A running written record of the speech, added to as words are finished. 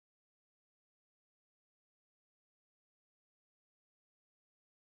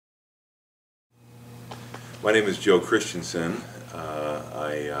My name is Joe Christensen.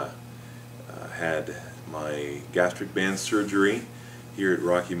 I had my gastric band surgery here at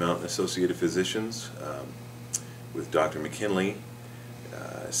Rocky Mountain Associated Physicians with Dr. McKinley,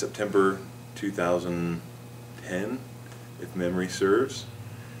 September 2010, if memory serves.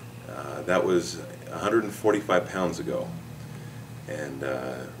 That was 145 pounds ago. And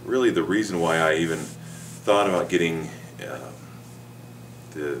really the reason why I even thought about getting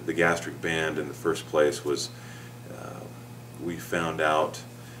the gastric band in the first place was we found out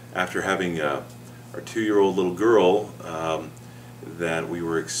after having our 2-year-old little girl that we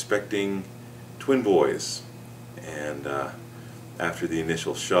were expecting twin boys, and after the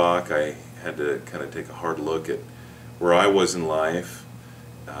initial shock I had to kind of take a hard look at where I was in life,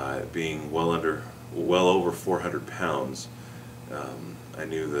 being well over 400 pounds. I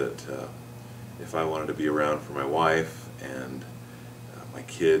knew that if I wanted to be around for my wife and my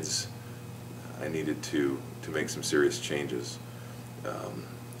kids, I needed to make some serious changes.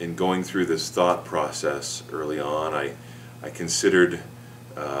 In going through this thought process early on, I considered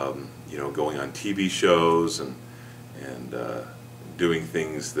going on TV shows and doing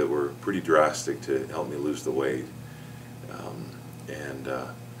things that were pretty drastic to help me lose the weight.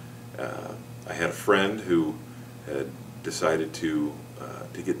 I had a friend who had decided to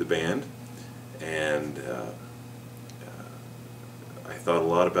get the band, and I thought a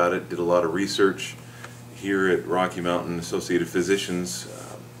lot about it, did a lot of research. Here at Rocky Mountain Associated Physicians,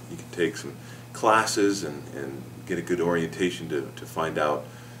 you can take some classes and get a good orientation to find out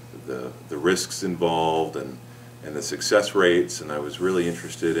the risks involved and the success rates, and I was really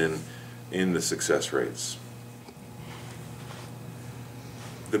interested in the success rates.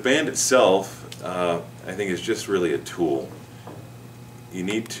 The band itself, I think, is just really a tool. You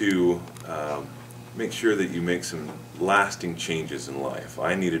need to make sure that you make some lasting changes in life.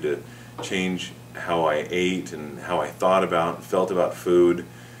 I needed to change how I ate and how I thought about and felt about food.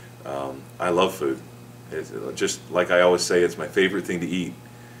 I love food. It's just like I always say, it's my favorite thing to eat,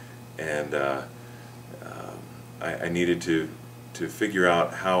 and I needed to figure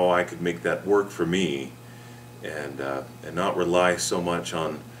out how I could make that work for me, and not rely so much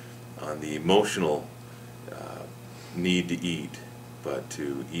on the emotional need to eat, but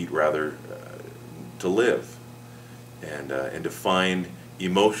to eat rather to live, and to find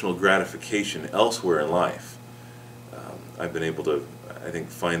emotional gratification elsewhere in life. I've been able to, I think,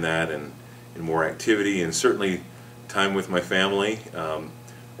 find that in more activity and certainly time with my family.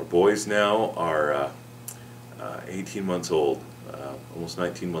 Our boys now are 18 months old, almost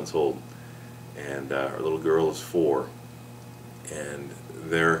 19 months old, and our little girl is 4, and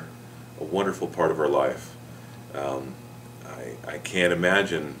they're a wonderful part of our life. I can't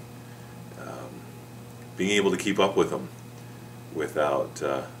imagine being able to keep up with them without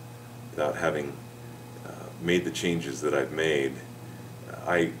having made the changes that I've made.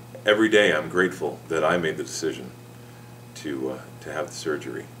 Every day I'm grateful that I made the decision to have the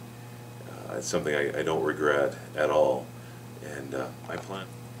surgery. It's something I don't regret at all, and I plan.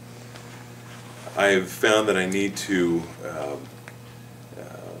 I've found that I need to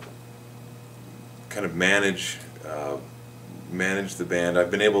kind of manage the band. I've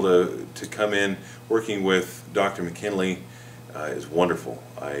been able to come in. Working with Dr. McKinley is wonderful.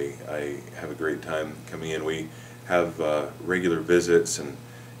 I have a great time coming in. We have regular visits, and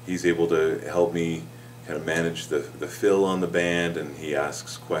he's able to help me kind of manage the fill on the band, and he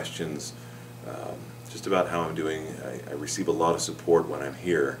asks questions just about how I'm doing. I receive a lot of support when I'm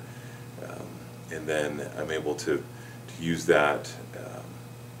here, and then I'm able to use that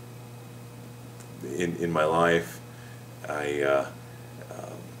in my life.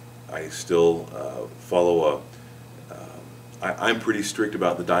 I still follow I'm pretty strict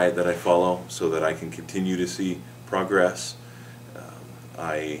about the diet that I follow so that I can continue to see progress.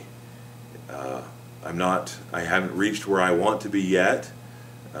 I haven't reached where I want to be yet.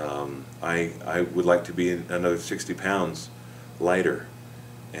 I would like to be another 60 pounds lighter,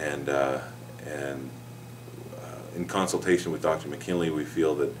 and in consultation with Dr. McKinley, we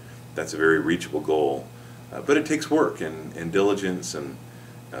feel that that's a very reachable goal. But it takes work and diligence,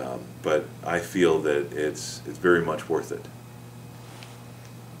 but I feel that it's very much worth it.